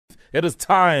It is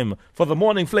time for the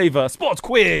morning flavor sports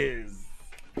quiz.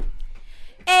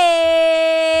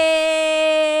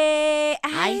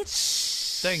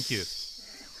 Thank you.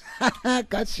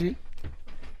 Got you.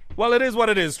 Well, it is what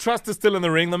it is. Trust is still in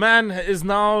the ring. The man is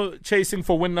now chasing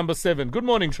for win number 7. Good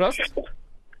morning, Trust.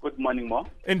 Good morning, Mo.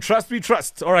 In Trust we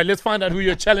trust. All right, let's find out who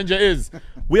your challenger is.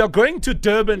 We are going to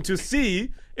Durban to see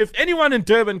if anyone in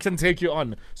Durban can take you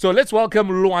on. So let's welcome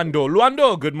Luando.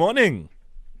 Luando, good morning.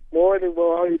 Morning,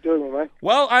 Mo. How you doing, man?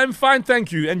 Well, I'm fine,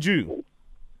 thank you. And you?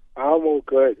 I'm all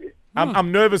good.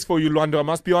 I'm nervous for you, Luando. I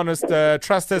must be honest.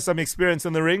 Trust has some experience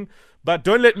in the ring, but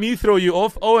don't let me throw you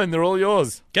off. Owen, they're all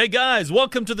yours. Okay, guys,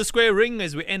 welcome to the square ring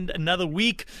as we end another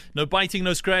week. No biting,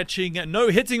 no scratching, no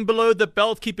hitting below the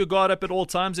belt. Keep your guard up at all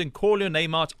times and call your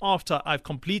name out after I've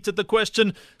completed the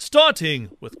question,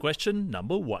 starting with question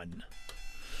number 1.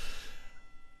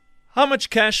 How much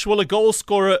cash will a goal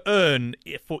scorer earn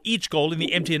for each goal in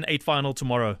the MTN 8 final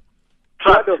tomorrow?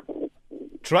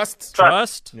 Trust?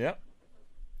 Trust? Yeah.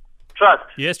 Trust.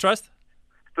 Yes, Trust?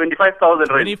 25,000 rand.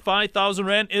 25,000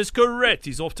 Rand is correct.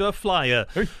 He's off to a flyer.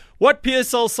 Hey. What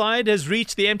PSL side has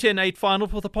reached the MTN 8 final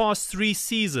for the past 3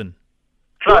 seasons?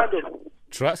 Trust.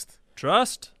 Trust?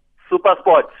 Trust? Super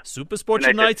Sport. Supersport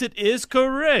United is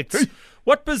correct. Hey.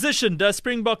 What position does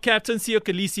Springbok captain Sio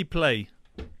Kolisi play?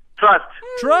 Trust.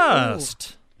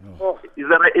 Trust. Is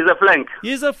a flank.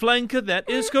 He's a flanker. That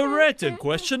is correct. And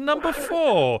question number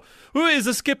 4. Who is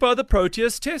the skipper of the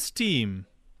Proteas test team?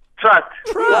 Trust.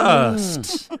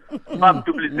 Trust. Faf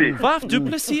du Plessis. Faf du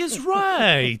Plessis is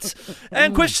right.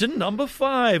 And question number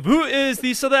 5. Who is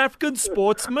the South African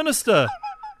sports minister?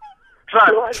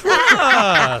 Trust.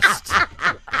 Trust.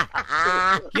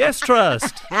 Yes,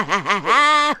 Trust.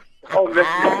 Oh,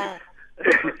 man.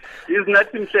 He's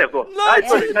not himself.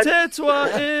 Nathi Tetwa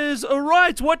is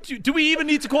right. What do we even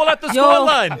need to call out the Yo.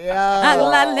 scoreline?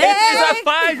 Yeah. It is a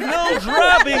 5-0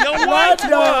 drubbing, a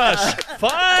whitewash.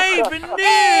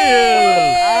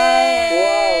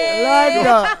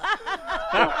 5-0.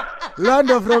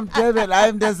 Londo from Durban.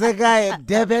 I'm the second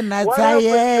Durban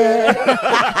Natsaye.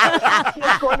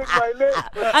 You're calling my name.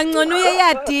 Angconuye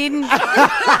yathini.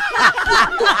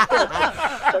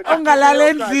 Ungalala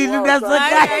endlini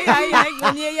nasekhaya. Hayi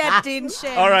angconuye yathini she.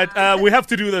 All right, we have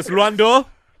to do this. Luando?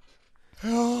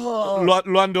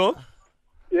 Luando,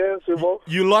 Yes, Mo.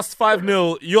 you lost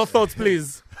 5-0. Your thoughts,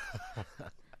 please.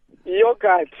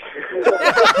 Yogurt.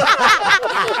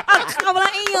 Qabula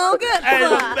iyogurt.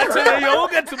 That's a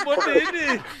yogurt.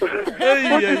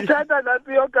 China, not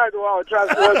yogurt. Wow,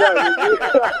 trust.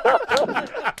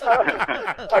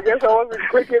 I guess I wasn't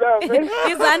quick enough.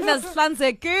 Izandla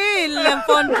zihlanzekile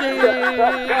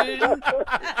mfondini.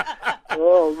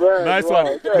 Oh, man. Nice wow.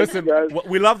 one. Thanks, Listen, guys.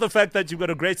 we love the fact that you've got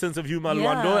a great sense of humor,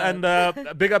 Luando, and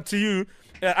big up to you.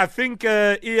 I think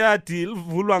iya deal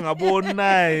vulwa ngabo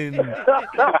 9.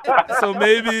 So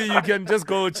maybe you can just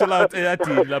go chill out iya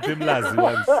deal lapha eMlazi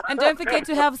once. And don't forget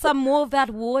to have some more of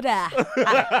that water.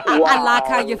 I like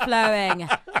how you're flowing.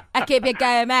 I keep it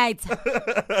going, mate.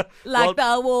 Like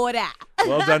the water.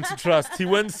 Well done to Trust. He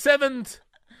wins 7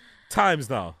 times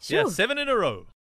now. Yeah, 7 in a row.